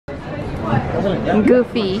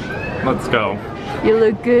Goofy. Let's go. You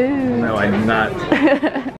look good. No, I'm not.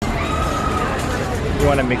 You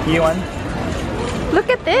want a Mickey one? Look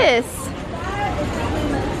at this.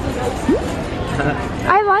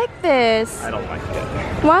 I like this. I don't like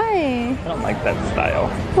it. Why? I don't like that style.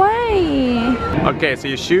 Why? Okay, so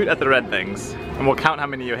you shoot at the red things, and we'll count how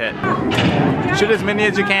many you hit. Shoot as many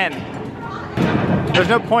as you can. There's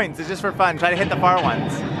no points, it's just for fun. Try to hit the far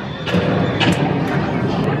ones.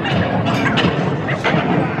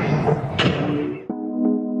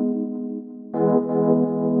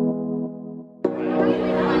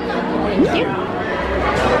 Thank you.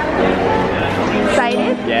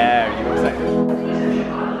 Excited? Yeah, are you excited?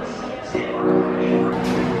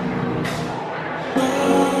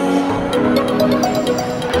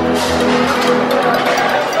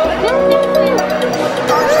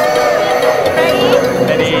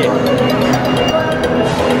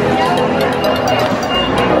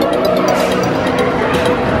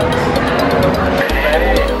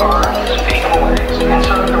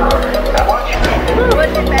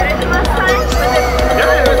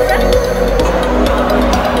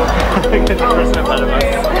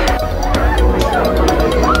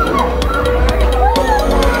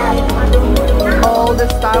 All the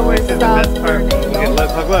Star Wars This is stuff. the best part. Okay, look.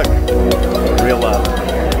 Real love.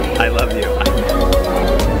 I love you.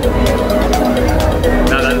 No,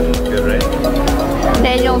 that doesn't look good, right?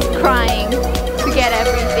 Daniel's crying to get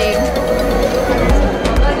everything.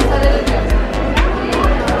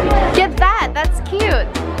 Get that, that's cute.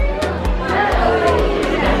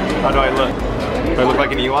 How do I look? Do I look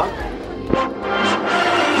like an Ewok?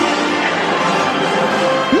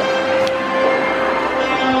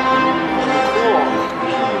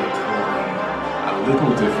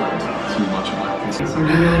 Little different to much of my pieces. Some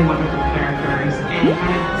really wonderful characters and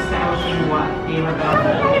kind of establishing what theme about.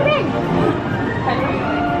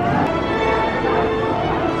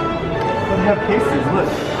 They have cases, look.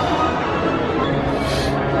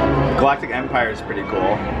 Galactic Empire is pretty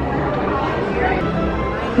cool.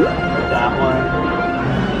 That one.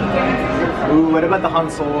 Ooh, what about the Han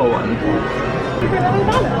Solo one?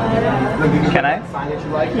 Can I?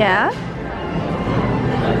 Yeah?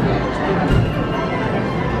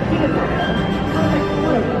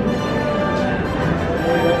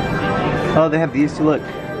 Oh, they have these two, look.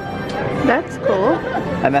 That's cool.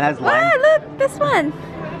 And that has lines. Ah, look, this one.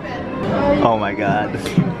 Oh my god.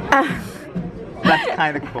 That's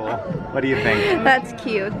kind of cool. What do you think? That's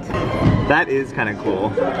cute. That is kind of cool.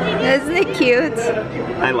 Isn't it cute?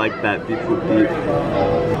 I like that. Beep, boop, beep.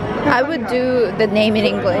 I would do the name in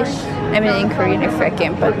English. I mean in Korean if I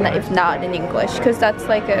can, but if not in English, because that's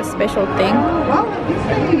like a special thing.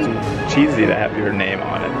 It's cheesy to have your name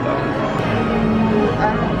on it, though.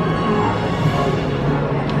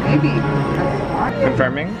 Maybe.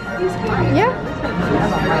 Confirming? Yeah.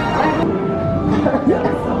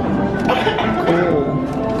 Cool.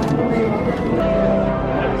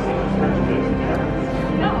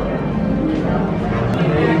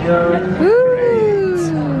 There you go. Woo!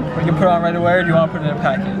 We can put it on right away, or do you want to put it in a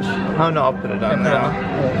package? Oh no, I'll put it on now.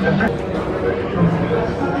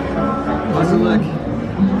 How's it look?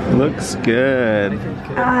 Looks good.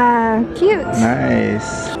 Ah, cute.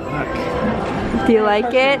 Nice. Do you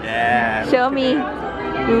like it? Yeah. Show me.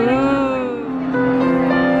 Ooh.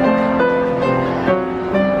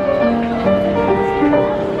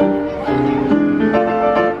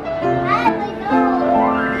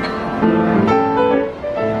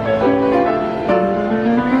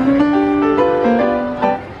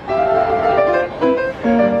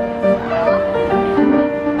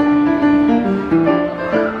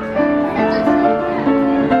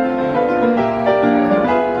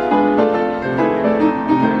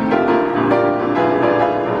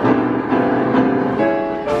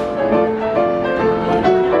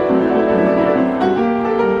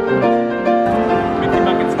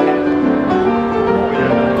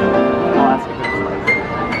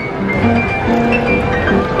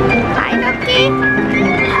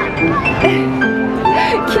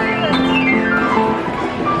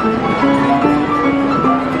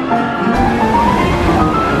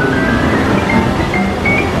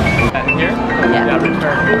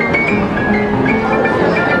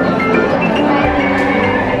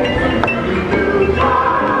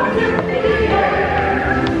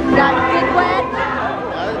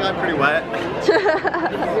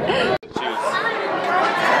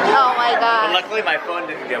 Oh my god. But luckily my phone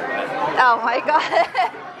didn't get wet. Oh my god.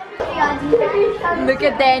 Look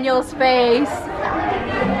at Daniel's face.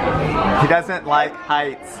 He doesn't like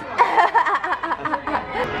heights.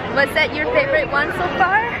 Was that your favorite one so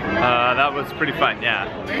far? That was pretty fun, yeah.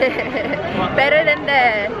 Better than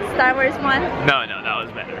the Star Wars one? No, that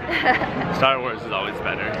was better. Star Wars is always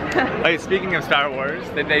better. Hey, speaking of Star Wars,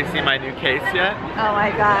 did they see my new case yet? Oh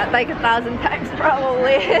my god, like 1,000 times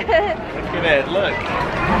probably. Look at it, look.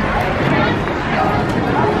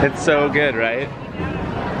 It's so good, right?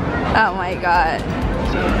 Oh my god.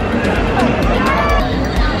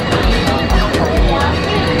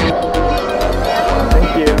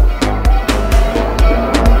 Thank you.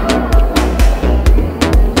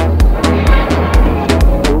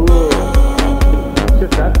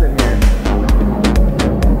 That's in here.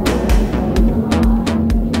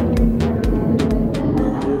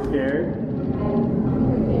 You scared?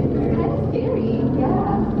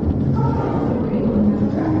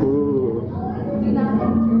 Ooh.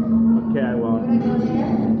 Okay, I won't.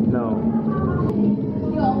 No.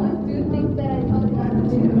 You always do things that I told you not to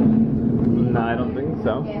do. No, I don't think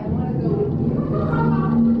so. Yeah, I want to go with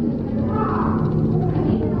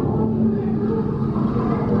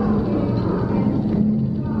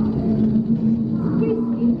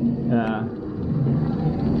Yeah.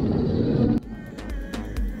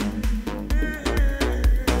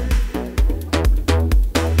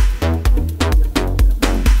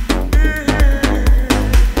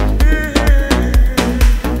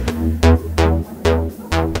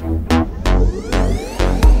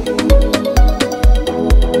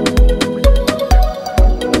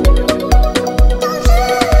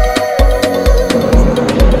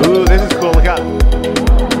 Ooh, this is cool. Look out.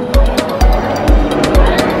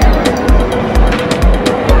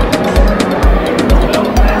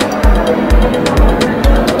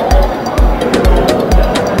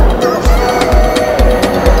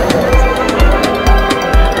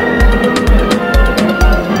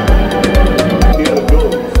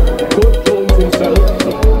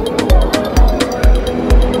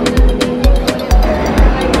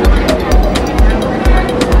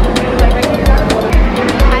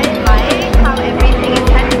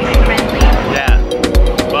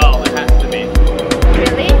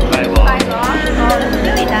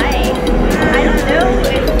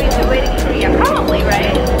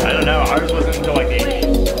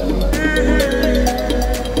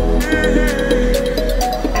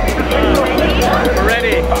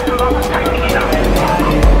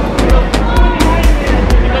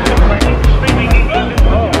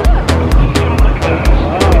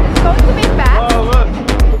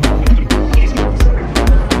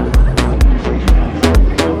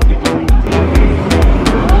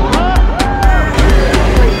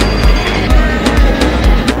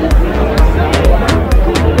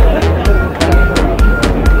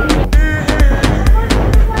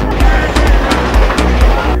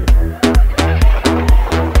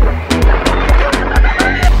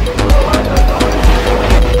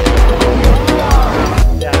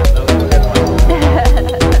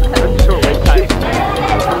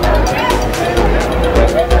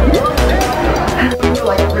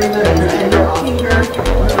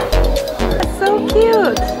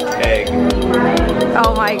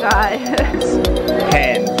 Oh my god.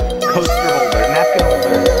 Pen, coaster holder, napkin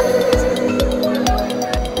holder.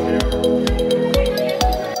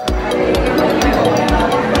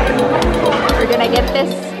 We're gonna get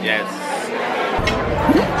this. Yes.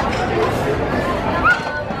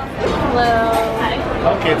 Hello.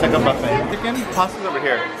 Okay, it's like a buffet. Chicken, pasta's over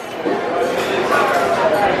here.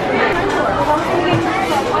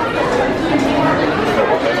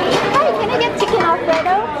 Hi, can I get chicken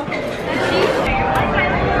Alfredo?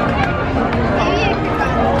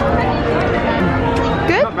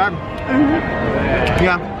 Good? Not bad.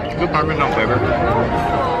 Yeah, good parmesan flavor.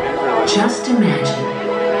 Just imagine,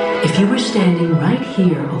 if you were standing right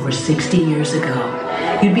here over 60 years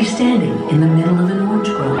ago, you'd be standing in the middle of an orange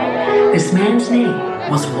grove. This man's name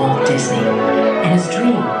was Walt Disney, and his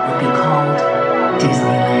dream would be called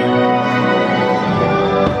Disneyland.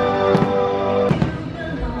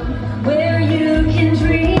 Where you can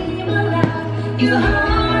dream aloud, your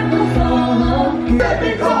heart will follow.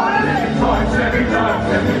 Every time, every time, every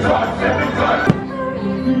time, every time, every time.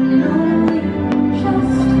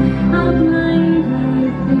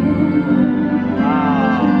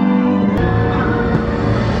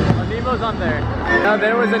 Nemo's on there. No,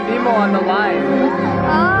 there was a Nemo on the line.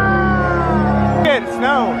 Oh. Look at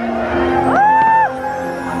snow.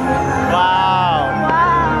 Wow.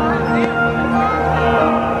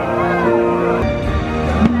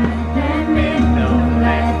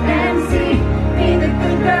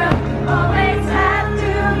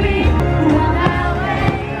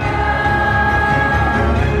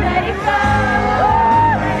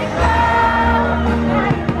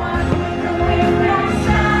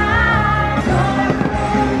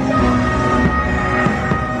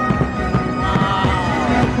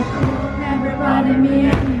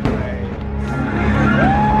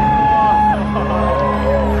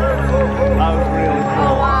 That was really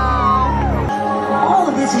cool. All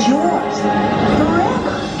of this is yours.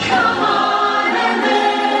 Forever.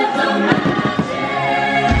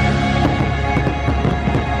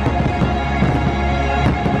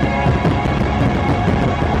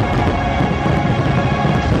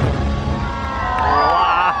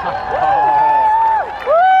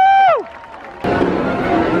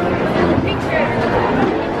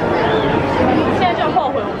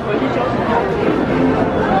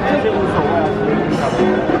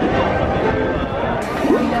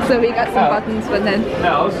 So we got some buttons, but then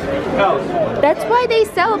Else. that's why they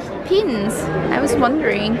sell pins. I was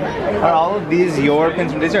wondering. Are all of these your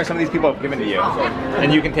pins from Disney, or some of these people have given to you?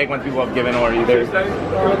 And you can take ones people have given, or either.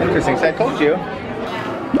 Interesting. So I told you.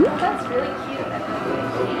 That's really cute.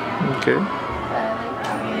 Okay.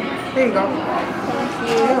 Here you go.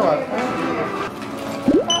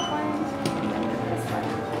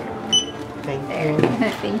 Thank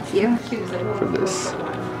you. Thank you. For this.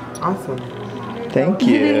 Awesome. Thank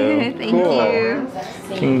you. Thank Cool. you.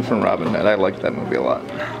 King from Robin Hood. I like that movie a lot.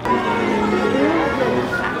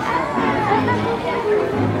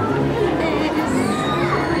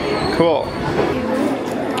 Cool.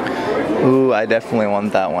 Ooh, I definitely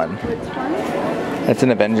want that one. That's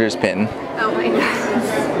an Avengers pin. Oh my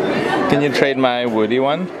god. Can you trade my Woody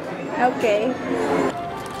one? Okay.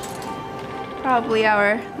 Probably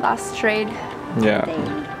our last trade. Yeah. Thing.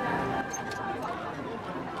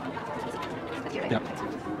 Yep.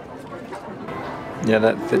 Yeah,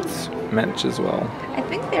 that fits Mensch as well. I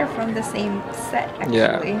think they're from the same set, actually,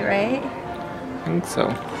 Yeah. right? I think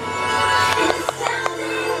so.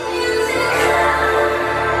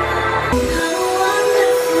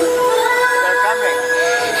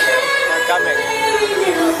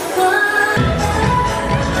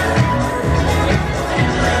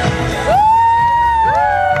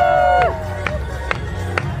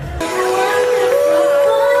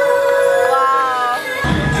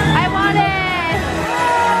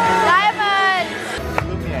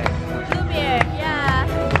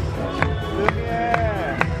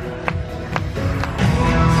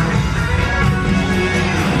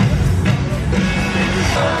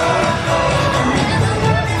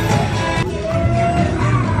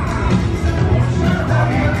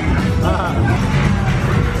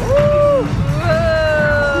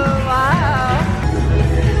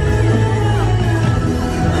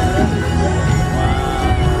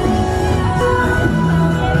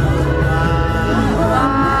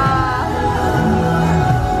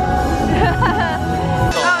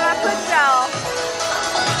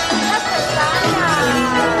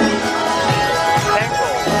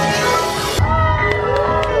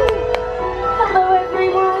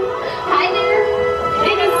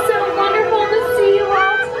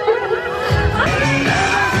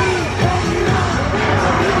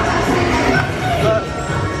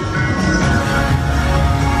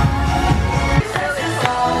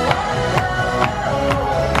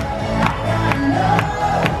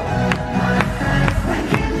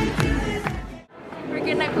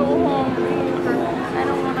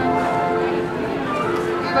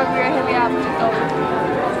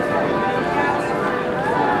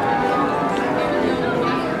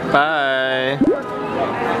 Bye.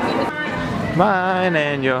 Mine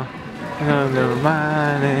and your,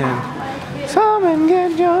 mine and some and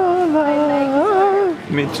get your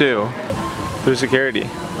love. Me too. Through security.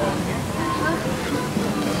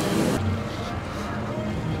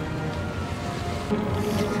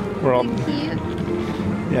 We're all.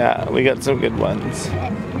 Yeah, we got some good ones.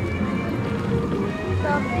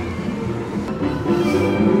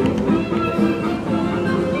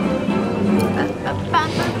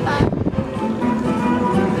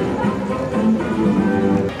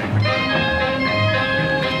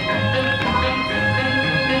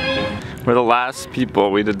 We're the last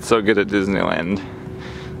people. We did so good at Disneyland.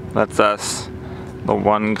 That's us. The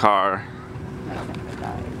one car.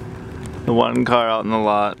 The one car out in the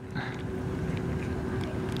lot.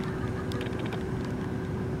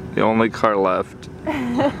 The only car left.